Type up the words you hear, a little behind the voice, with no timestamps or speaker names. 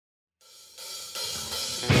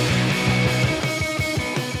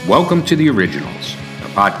Welcome to The Originals, a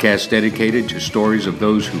podcast dedicated to stories of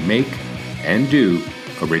those who make and do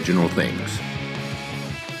original things.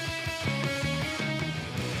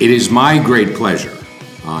 It is my great pleasure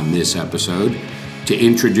on this episode to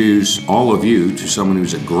introduce all of you to someone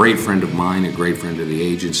who's a great friend of mine, a great friend of the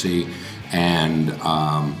agency, and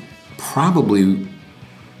probably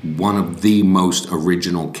one of the most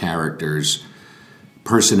original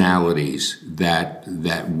personalities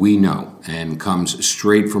that we know and comes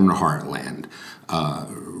straight from the heartland.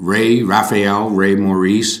 Ray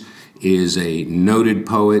Maurice is a noted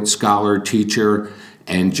poet, scholar, teacher,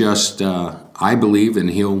 and just, I believe, and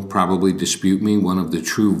he'll probably dispute me, one of the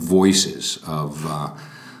true voices of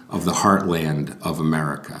the heartland of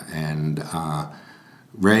America. And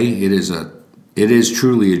Ray, it is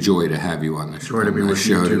truly a joy to have you on the show. Joy to be with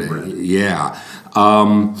you too, Brett. Yeah.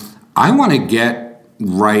 I want to get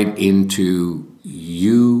right into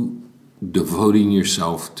you devoting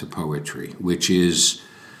yourself to poetry, which is,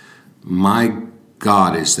 my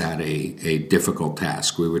God, is that a difficult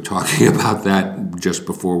task. We were talking about that just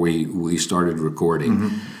before we started recording.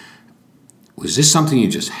 Mm-hmm. Was this something you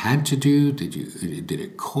just had to do? Did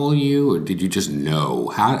it call you, or did you just know?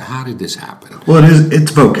 How did this happen? Well, it's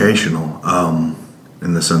vocational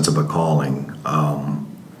in the sense of a calling,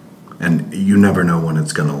 and you never know when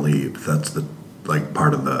it's going to leave. That's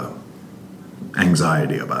part of the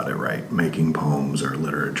anxiety about it, right? Making poems or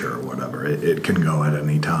literature or whatever. It can go at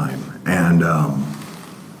any time. And I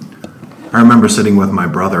remember sitting with my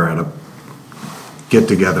brother at a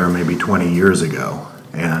get-together maybe 20 years ago,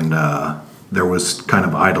 and there was kind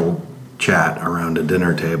of idle chat around a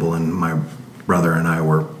dinner table, and my brother and I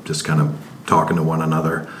were just kind of talking to one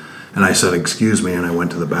another. And I said, "Excuse me," and I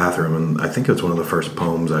went to the bathroom, and I think it was one of the first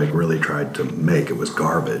poems I really tried to make. It was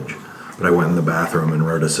garbage. But I went in the bathroom and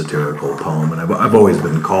wrote a satirical poem, and I've always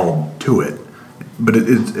been called to it. But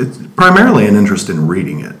it's primarily an interest in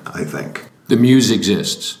reading it, I think. The muse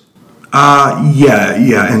exists.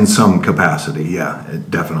 Yeah, in some capacity, yeah,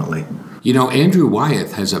 definitely. You know, Andrew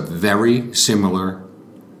Wyeth has a very similar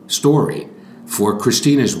story for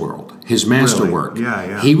Christina's World, his masterwork. Really?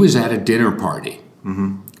 Yeah. He was at a dinner party,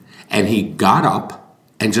 mm-hmm. and he got up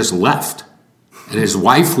and just left. And his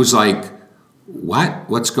wife was like,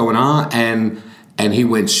 What's going on? And he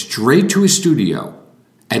went straight to his studio,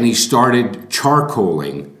 and he started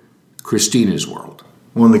charcoaling Christina's World.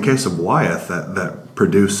 Well, in the case of Wyeth, that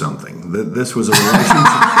produced something. This was a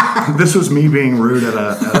relationship. This was me being rude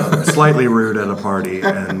slightly rude at a party,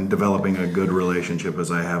 and developing a good relationship as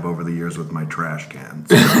I have over the years with my trash cans.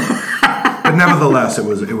 But nevertheless, it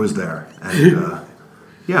was there. And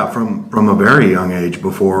yeah, from a very young age,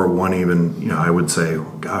 before one even, I would say,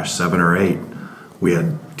 7 or 8. We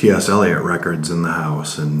had T.S. Eliot records in the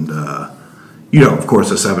house, and, of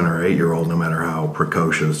course, a 7 or 8-year-old, no matter how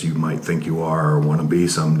precocious you might think you are or want to be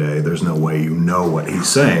someday, there's no way you know what he's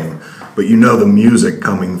saying, but you know the music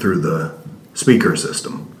coming through the speaker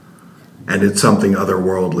system. And it's something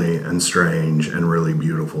otherworldly and strange and really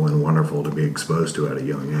beautiful and wonderful to be exposed to at a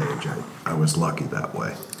young age. I was lucky that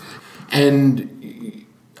way. And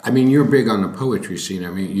you're big on the poetry scene.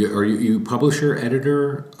 Are you publisher,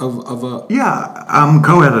 editor of a... Yeah, I'm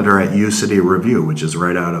co-editor at U City Review, which is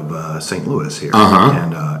right out of St. Louis here. Uh-huh.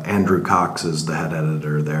 And Andrew Cox is the head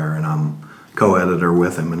editor there, and I'm co-editor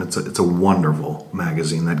with him. And it's a wonderful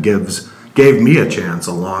magazine that gave me a chance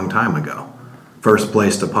a long time ago. First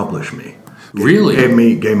place to publish me. Really?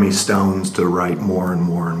 Gave me stones to write more and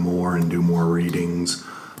more and more and do more readings.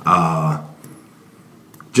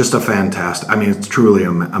 Just a fantastic, it's truly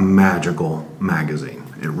a magical magazine.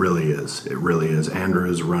 It really is. It really is. Andrew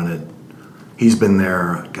has run it. He's been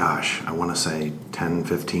there, I want to say 10,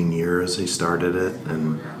 15 years he started it,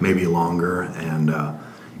 and maybe longer. And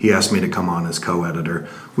he asked me to come on as co-editor.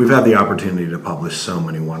 We've had the opportunity to publish so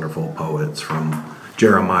many wonderful poets, from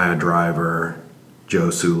Jeremiah Driver, Joe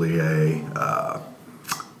Soulier,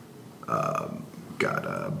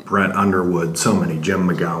 Brett Underwood, so many, Jim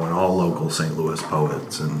McGowan, all local St. Louis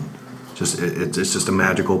poets, and it's just a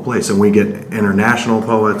magical place. And we get international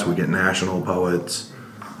poets, we get national poets,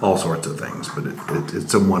 all sorts of things, but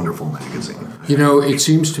it's a wonderful magazine. It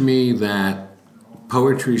seems to me that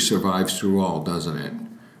poetry survives through all, doesn't it?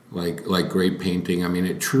 Like great painting.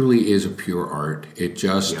 It truly is a pure art. It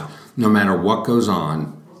just, no matter what goes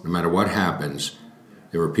on, no matter what happens,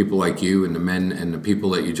 there are people like you and the men and the people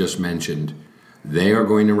that you just mentioned. They are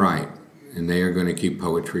going to write, and they are going to keep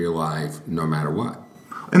poetry alive no matter what.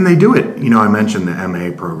 And they do it. I mentioned the MA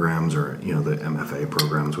programs or, the MFA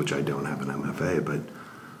programs, which I don't have an MFA, but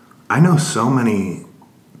I know so many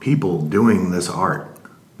people doing this art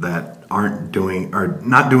that aren't doing, or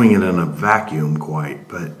not doing it in a vacuum quite,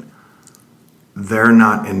 but they're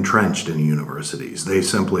not entrenched in universities. They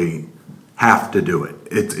simply have to do it.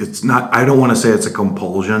 It's not, I don't want to say it's a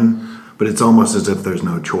compulsion, but it's almost as if there's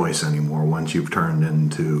no choice anymore once you've turned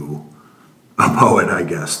into a poet, I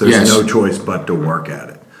guess. There's no choice but to work at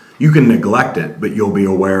it. You can neglect it, but you'll be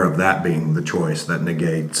aware of that being the choice that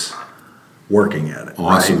negates working at it.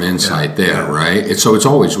 Awesome right? insight there, right? So it's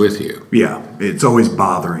always with you. Yeah, it's always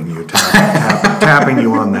bothering you, tapping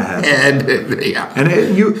you on the head.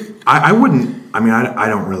 And I wouldn't, I mean, I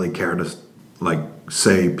don't really care to, like,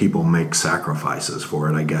 say people make sacrifices for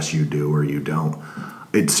it. I guess you do or you don't.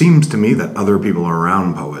 It seems to me that other people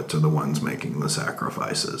around poets are the ones making the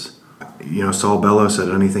sacrifices. You know, Saul Bellow said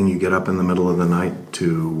anything you get up in the middle of the night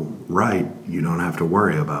to write, you don't have to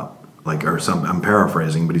worry about. Like, or some, I'm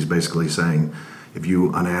paraphrasing, but he's basically saying, if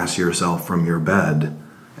you unass yourself from your bed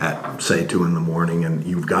at, say, 2 a.m, and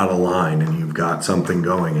you've got a line and you've got something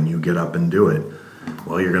going and you get up and do it,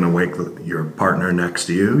 well, you're going to wake your partner next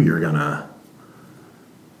to you, you're going to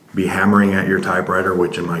be hammering at your typewriter,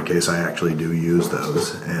 which in my case I actually do use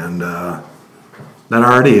those, and that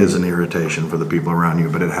already is an irritation for the people around you,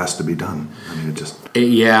 but it has to be done. I mean, it just...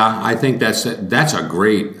 Yeah, I think that's a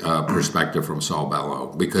great perspective from Saul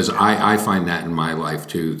Bellow, because I find that in my life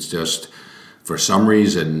too. It's just, for some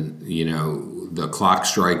reason, you know, the clock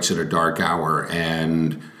strikes at a dark hour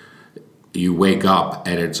and you wake up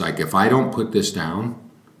and it's like, if I don't put this down,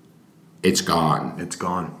 it's gone. It's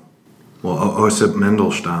gone. Well, Osip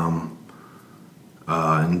Mandelstam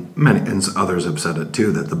and others have said it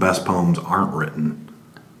too, that the best poems aren't written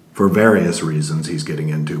for various reasons he's getting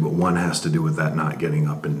into, but one has to do with that not getting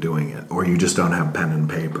up and doing it, or you just don't have pen and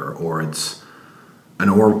paper, or it's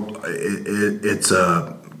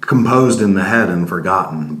composed in the head and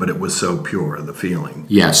forgotten, but it was so pure, the feeling.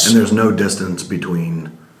 Yes. And there's no distance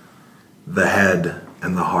between the head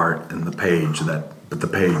and the heart and the page, but the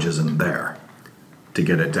page isn't there to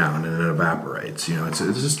get it down, and it evaporates. You know, it's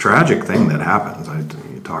this tragic thing that happens.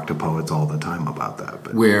 You talk to poets all the time about that.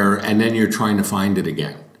 But and then you're trying to find it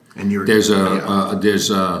again. And there's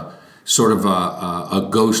a sort of a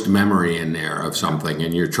ghost memory in there of something,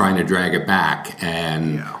 and you're trying to drag it back,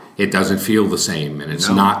 and it doesn't feel the same, and it's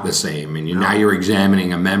not the same, and now you're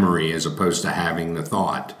examining a memory as opposed to having the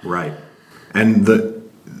thought. Right. And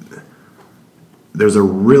there's a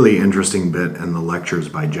really interesting bit in the lectures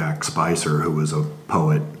by Jack Spicer, who was a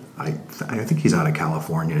poet. I think he's out of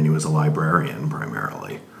California, and he was a librarian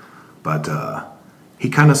primarily. But he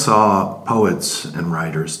kind of saw poets and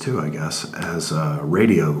writers too, I guess, as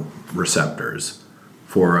radio receptors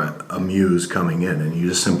for a muse coming in, and you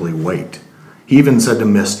just simply wait. He even said to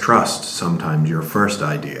mistrust sometimes your first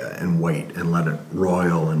idea and wait and let it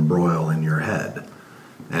roil and broil in your head.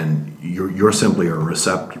 And you're simply a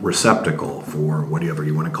receptacle for whatever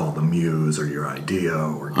you want to call the muse or your idea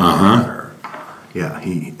or God. Or,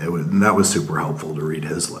 that was super helpful to read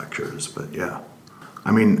his lectures. But yeah,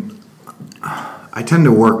 I mean, I tend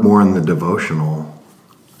to work more in the devotional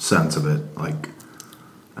sense of it. Like,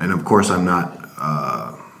 and of course, I'm not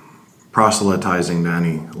proselytizing to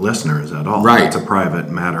any listeners at all. Right. It's a private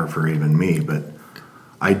matter for even me, but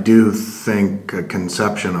I do think a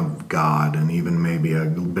conception of God and even maybe a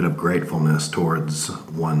bit of gratefulness towards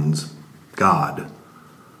one's God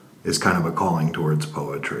is kind of a calling towards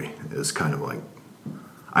poetry. Is kind of like,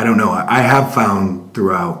 I don't know, I have found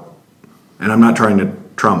throughout, and I'm not trying to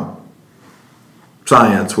trump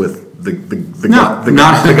science with the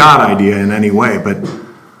God idea in any way, but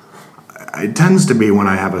it tends to be when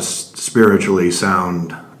I have a spiritually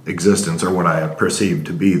sound existence, or what I perceive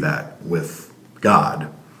to be that with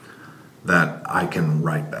God, that I can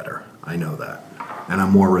write better. I know that. And I'm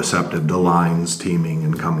more receptive to lines teeming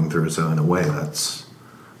and coming through. So in a way, that's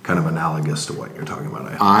kind of analogous to what you're talking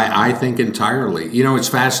about. I think entirely. You know, it's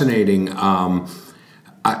fascinating.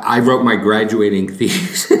 I wrote my graduating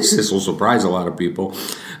thesis. This will surprise a lot of people.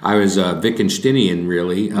 I was a Wittgensteinian,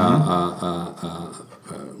 really,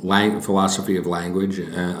 philosophy of language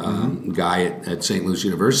guy at St. Louis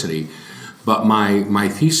University. But my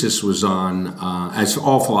thesis was on, as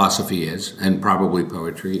all philosophy is, and probably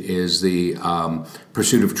poetry, is the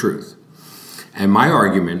pursuit of truth. And my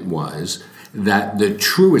argument was that the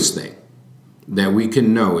truest thing that we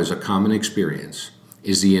can know as a common experience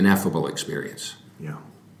is the ineffable experience. Yeah.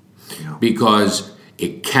 Because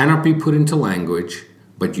it cannot be put into language,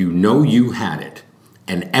 but you know you had it.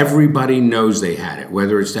 And everybody knows they had it,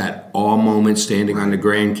 whether it's that awe moment standing on the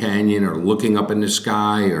Grand Canyon, or looking up in the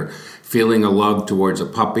sky, or feeling a love towards a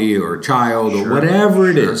puppy or a child, or whatever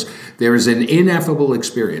it is. There is an ineffable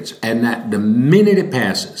experience, and that the minute it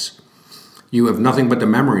passes, You have nothing but the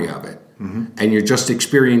memory of it. And you're just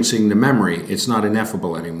experiencing the memory. It's not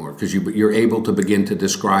ineffable anymore because you're able to begin to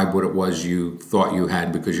describe what it was you thought you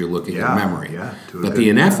had because you're looking at memory. But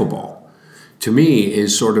the ineffable, to me,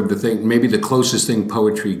 is sort of the thing, maybe the closest thing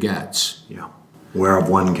poetry gets. Yeah. Whereof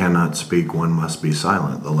one cannot speak, one must be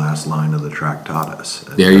silent. The last line of the Tractatus.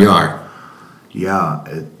 And there you are.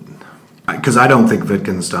 Yeah. Because I don't think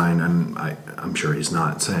Wittgenstein, and I'm sure he's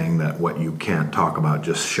not saying that what you can't talk about,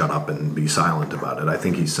 just shut up and be silent about it. I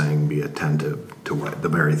think he's saying be attentive to what the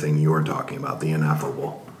very thing you're talking about, the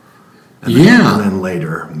ineffable. And then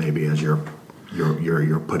later, maybe as you're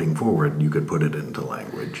putting forward, you could put it into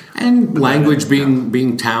language. And language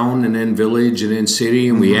being town and then village and then city,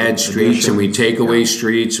 and we add streets and we take away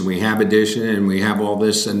streets and we have addition and we have all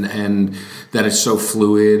this and that it's so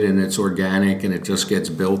fluid and it's organic and it just gets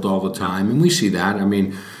built all the time. And we see that. I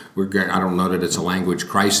mean, I don't know that it's a language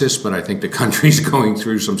crisis, but I think the country's going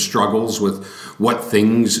through some struggles with what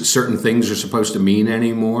certain things are supposed to mean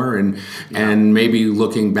anymore, and maybe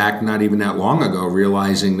looking back not even that long ago,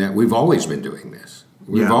 realizing that we've always been doing this.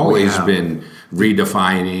 We've always been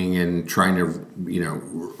redefining and trying to,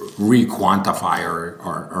 re-quantify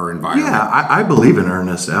our environment. Yeah, I believe in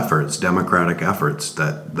earnest efforts, democratic efforts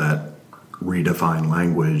that redefine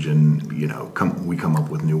language, and we come up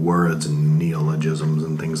with new words and neologisms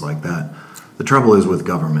and things like that. The trouble is with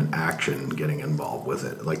government action getting involved with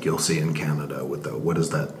it, like you'll see in Canada with what is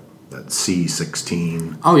that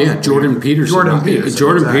C-16? Oh yeah, Jordan Peterson. Jordan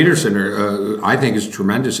exactly. Peterson, I think, is a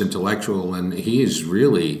tremendous intellectual, and he is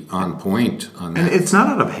really on point on that. And it's not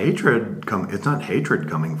out of hatred. It's not hatred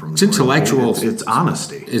coming from. It's intellectual. It's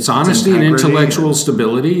honesty. It's honesty and intellectual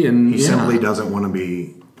stability, and he simply doesn't want to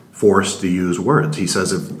be forced to use words. He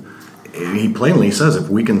plainly says, if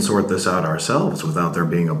we can sort this out ourselves without there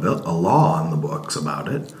being a law on the books about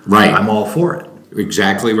it, right, I'm all for it.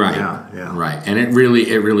 Exactly right. Yeah. Right, and it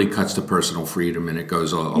really cuts to personal freedom, and it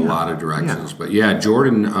goes a lot of directions. Yeah. But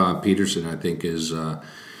Jordan Peterson, I think, is a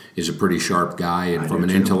pretty sharp guy, and from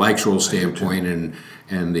an intellectual standpoint,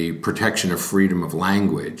 and the protection of freedom of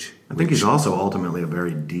language. I think he's also ultimately a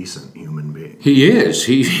very decent human being. He is.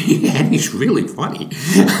 And he's really funny.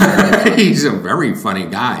 He's a very funny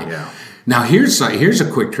guy. Yeah. Now here's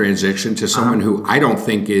a quick transition to someone who I don't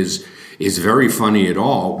think is very funny at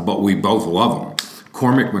all, but we both love him.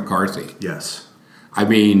 Cormac McCarthy. Yes. I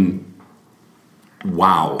mean,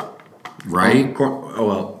 wow. Right?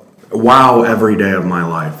 Wow every day of my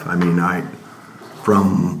life. I mean,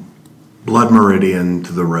 from Blood Meridian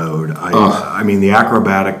to The Road. I mean, the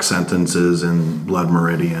acrobatic sentences in Blood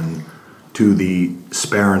Meridian to the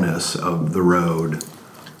spareness of The Road,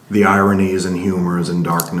 the ironies and humors and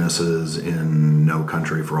darknesses in No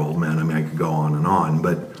Country for Old Men. I mean, I could go on,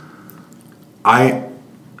 but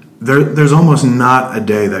there's almost not a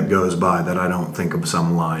day that goes by that I don't think of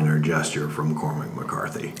some line or gesture from Cormac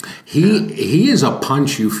McCarthy. He is a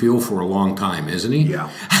punch you feel for a long time, isn't he?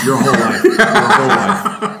 Yeah, your whole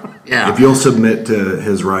life. Yeah. If you'll submit to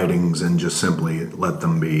his writings and just simply let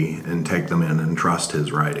them be and take them in and trust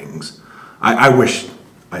his writings, I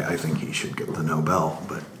think he should get the Nobel,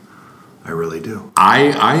 but I really do. I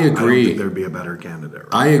agree. I don't think there'd be a better candidate.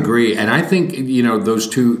 I agree, and I think those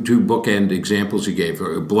two bookend examples you gave.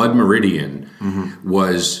 Blood Meridian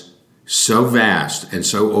was so vast and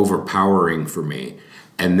so overpowering for me,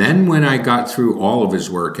 and then when I got through all of his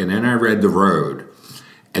work, and then I read The Road,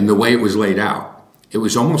 and the way it was laid out, it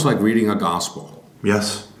was almost like reading a gospel.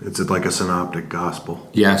 Yes, it's like a synoptic gospel.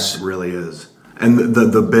 Yes, it really is. And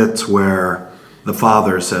the bits where the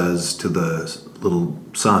father says to the little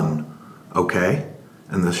son, okay,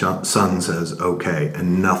 and the son says okay,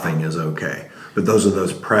 and nothing is okay. But those are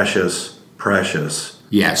those precious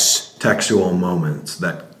yes, textual moments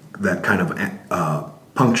that kind of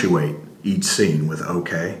punctuate each scene with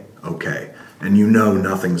okay, and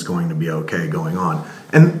nothing's going to be okay going on.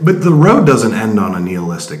 But The Road doesn't end on a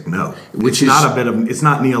nihilistic note. It's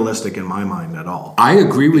not nihilistic in my mind at all. I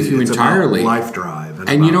agree with you entirely. It's about life drive,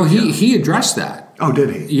 and he addressed that. Oh,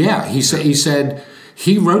 did he? Yeah, he said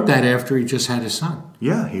he wrote that after he just had his son.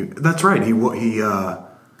 Yeah, that's right. He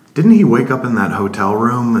didn't he wake up in that motel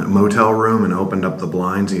room, and opened up the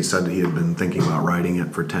blinds. He said he had been thinking about writing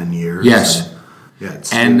it for 10 years. Yes.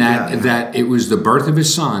 And that it was the birth of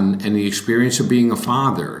his son and the experience of being a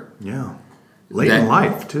father. Yeah. Late in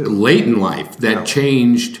life, too. Late in life that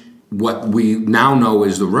changed what we now know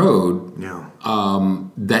as The Road. Yeah.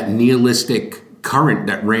 That nihilistic current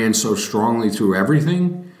that ran so strongly through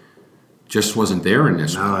everything just wasn't there in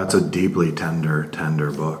this one. No, that's a deeply tender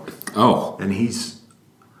book. Oh. And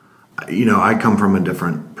I come from a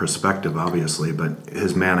different perspective, obviously, but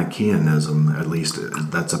his Manichaeanism, at least,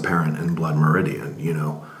 that's apparent in Blood Meridian.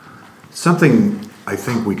 Something I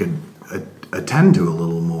think we could attend to a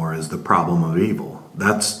little more is the problem of evil.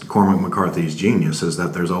 That's Cormac McCarthy's genius, is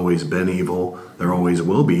that there's always been evil, there always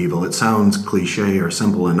will be evil. It sounds cliche or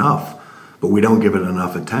simple enough, but we don't give it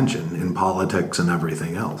enough attention in politics and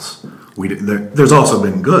everything else. There's also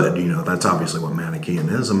been good, that's obviously what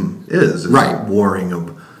Manichaeanism is right. Warring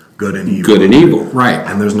of good and evil. Good and evil, right.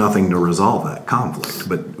 And there's nothing to resolve that conflict.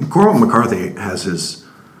 But Cormac McCarthy has his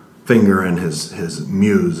finger and his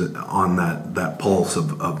muse on that pulse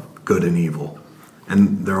of good and evil.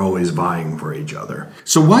 And they're always vying for each other.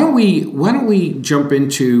 So why don't we jump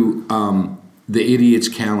into the Idiot's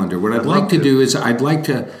Calendar? What I'd like to do is I'd like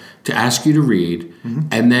to ask you to read,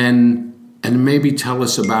 mm-hmm. and maybe tell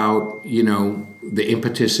us about the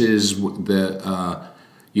impetuses.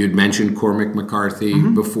 You had mentioned Cormac McCarthy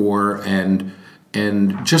mm-hmm. before, and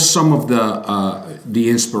just some of the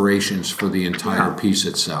inspirations for the entire piece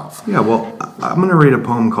itself. Yeah, well, I'm going to read a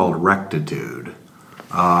poem called Rectitude.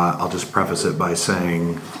 I'll just preface it by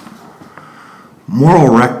saying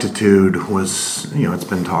moral rectitude was, it's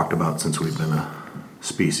been talked about since we've been a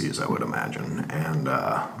species, I would imagine. And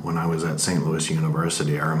when I was at St. Louis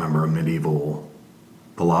University, I remember a medieval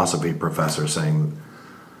philosophy professor saying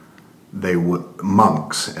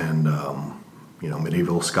monks and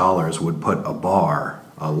medieval scholars would put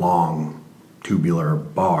a long tubular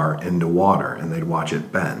bar into water, and they'd watch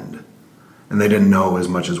it bend. And they didn't know as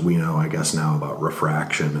much as we know, I guess, now about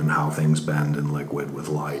refraction and how things bend in liquid with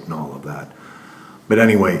light and all of that. But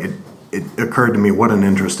anyway, it occurred to me what an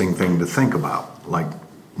interesting thing to think about, like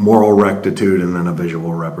moral rectitude and then a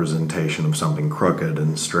visual representation of something crooked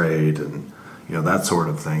and straight and that sort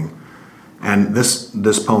of thing. And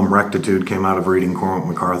this poem, Rectitude, came out of reading Cormac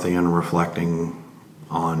McCarthy and reflecting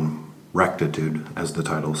on rectitude, as the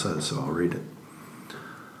title says, so I'll read it.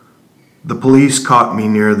 The police caught me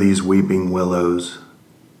near these weeping willows,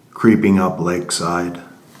 creeping up lakeside.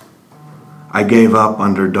 I gave up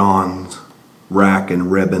under dawn's rack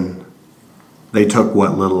and ribbon. They took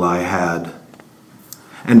what little I had,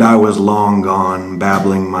 and I was long gone,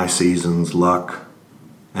 babbling my season's luck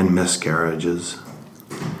and miscarriages.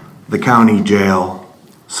 The county jail,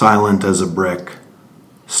 silent as a brick,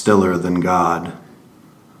 stiller than God.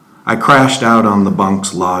 I crashed out on the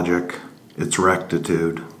bunk's logic, its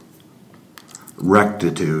rectitude.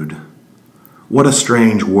 Rectitude. What a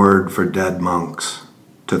strange word for dead monks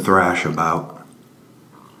to thrash about.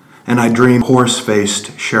 And I dreamed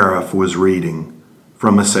horse-faced sheriff was reading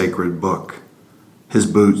from a sacred book, his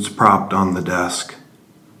boots propped on the desk,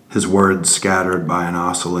 his words scattered by an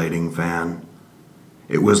oscillating fan.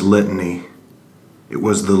 It was litany. It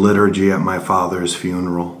was the liturgy at my father's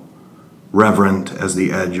funeral, reverent as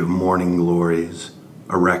the edge of morning glories,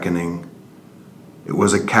 a reckoning. It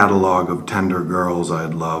was a catalogue of tender girls I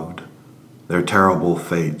had loved, their terrible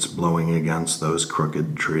fates blowing against those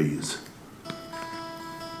crooked trees.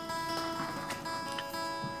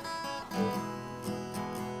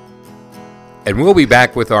 And we'll be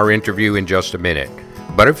back with our interview in just a minute.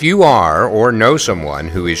 But if you are or know someone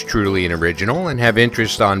who is truly an original and have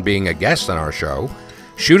interest on being a guest on our show,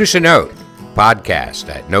 shoot us a note,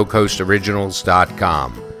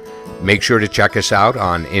 podcast@nocoastoriginals.com. Make sure to check us out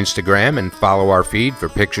on Instagram and follow our feed for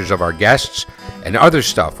pictures of our guests and other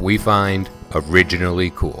stuff we find originally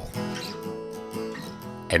cool.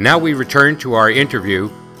 And now we return to our interview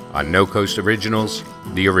on No Coast Originals,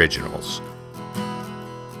 The Originals.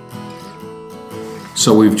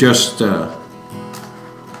 So we've just heard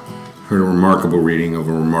a remarkable reading of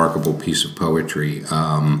a remarkable piece of poetry.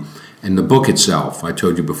 And the book itself, I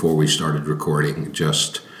told you before we started recording,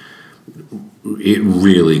 it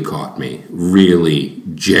really caught me, really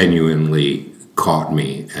genuinely caught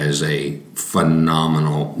me as a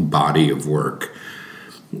phenomenal body of work.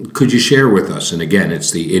 Could you share with us, and again, it's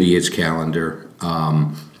the Idiot's Calendar,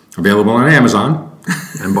 available on Amazon.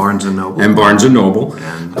 And Barnes & Noble. And Barnes & Noble.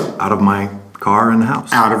 And out of my car in the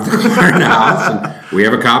house. Out of the car in the house. And we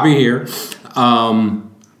have a copy here.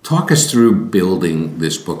 Talk us through building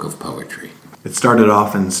this book of poetry. It started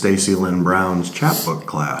off in Stacy Lynn Brown's chapbook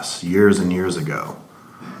class years and years ago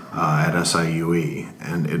at SIUE.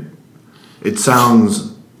 And it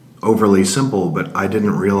sounds overly simple, but I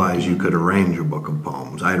didn't realize you could arrange a book of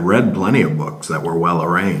poems. I had read plenty of books that were well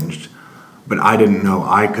arranged, but I didn't know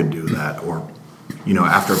I could do that. Or,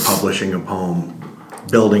 after publishing a poem,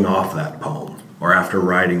 building off that poem, or after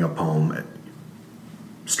writing a poem at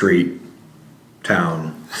street,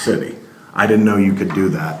 town, city. I didn't know you could do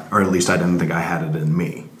that, or at least I didn't think I had it in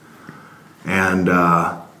me. And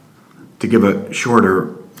to give a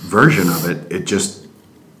shorter version of it just,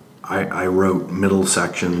 I wrote middle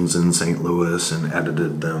sections in St. Louis and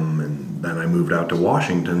edited them, and then I moved out to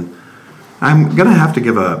Washington. I'm going to have to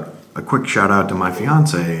give a quick shout out to my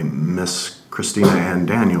fiance, Miss Christina Ann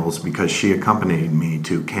Daniels, because she accompanied me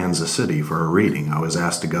to Kansas City for a reading. I was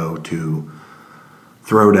asked to go to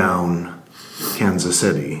Throwdown, Kansas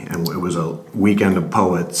City, and it was a weekend of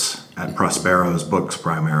poets at Prospero's Books,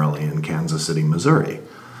 primarily in Kansas City, Missouri.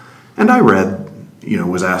 And I read,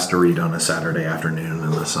 was asked to read on a Saturday afternoon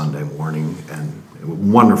and a Sunday morning, and it was a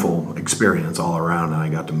wonderful experience all around, and I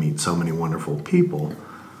got to meet so many wonderful people.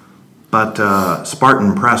 But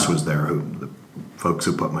Spartan Press was there, the folks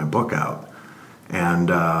who put my book out.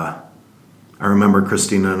 And I remember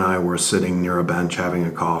Christina and I were sitting near a bench having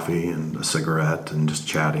a coffee and a cigarette and just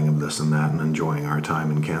chatting of this and that and enjoying our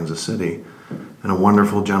time in Kansas City. And a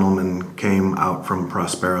wonderful gentleman came out from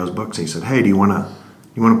Prospero's Books. He said, "Hey, do you want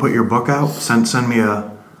to put your book out? Send me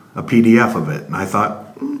a PDF of it." And I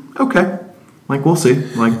thought, okay, we'll see.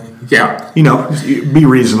 Yeah. Be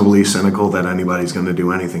reasonably cynical that anybody's going to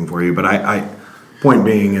do anything for you. But point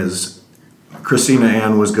being is, Christina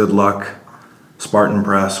Ann was good luck. Spartan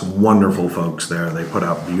Press, wonderful folks there. They put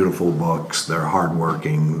out beautiful books. They're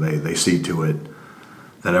hardworking. They see to it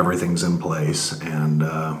that everything's in place. And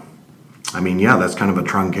that's kind of a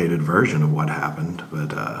truncated version of what happened.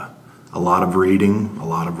 But a lot of reading, a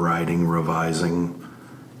lot of writing, revising,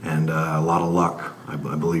 and a lot of luck. I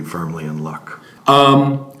believe firmly in luck.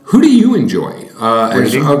 Who do you enjoy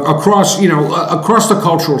across the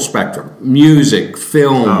cultural spectrum? Music,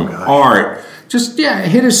 film, art. Just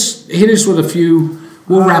hit us with a few.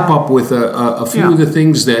 We'll wrap up with a few of the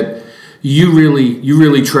things that you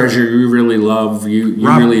really treasure, you really love, you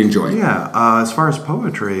really enjoy. Yeah. As far as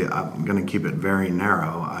poetry, I'm going to keep it very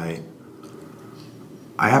narrow.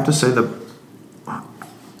 I have to say that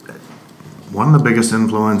one of the biggest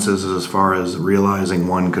influences as far as realizing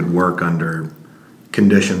one could work under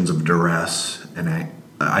conditions of duress, and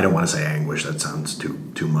I don't want to say anguish, that sounds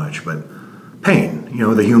too much, but pain.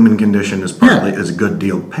 The human condition is is a good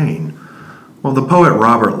deal pain. Well, the poet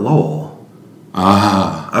Robert Lowell,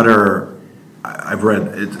 I've read,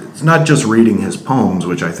 it's not just reading his poems,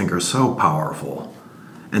 which I think are so powerful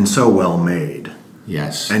and so well made.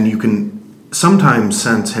 Yes. And you can sometimes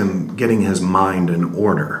sense him getting his mind in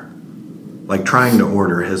order, like trying to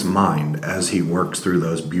order his mind as he works through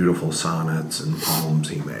those beautiful sonnets and poems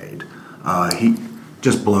he made. He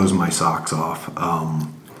just blows my socks off.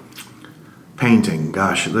 Painting,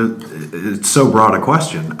 gosh, it's so broad a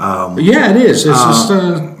question. It is. It's just sort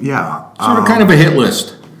of kind of a hit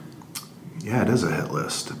list. Yeah, it is a hit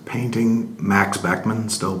list. Painting, Max Beckman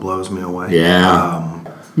still blows me away. Yeah.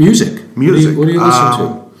 Music. What do you listen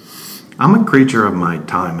to? I'm a creature of my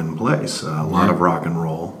time and place. A lot of rock and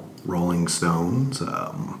roll, Rolling Stones,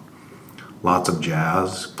 lots of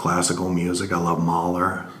jazz, classical music. I love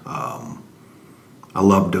Mahler. I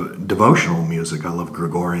love devotional music. I love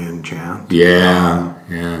Gregorian chant.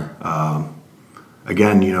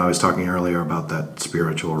 Again, I was talking earlier about that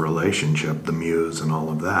spiritual relationship, the muse and all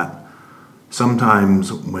of that.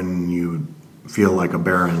 Sometimes when you feel like a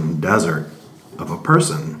barren desert of a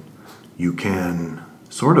person, you can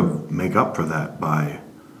sort of make up for that by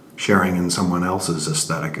sharing in someone else's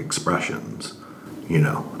aesthetic expressions.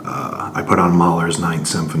 I put on Mahler's Ninth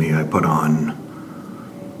Symphony. I put on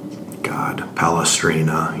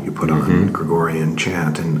Palestrina, you put on Gregorian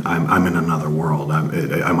chant, and I'm in another world.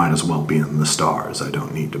 I might as well be in the stars. I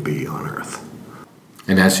don't need to be on Earth.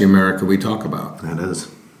 And that's the America we talk about. That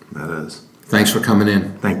is. Thanks for coming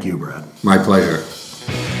in. Thank you, Brad. My pleasure.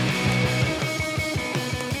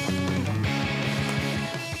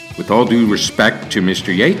 With all due respect to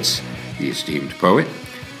Mr. Yeats, the esteemed poet,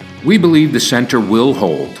 we believe the center will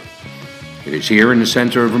hold. It is here in the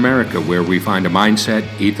center of America where we find a mindset,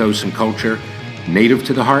 ethos, and culture native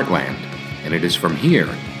to the heartland, and it is from here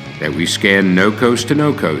that we scan no coast to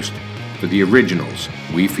no coast for the originals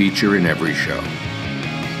we feature in every show.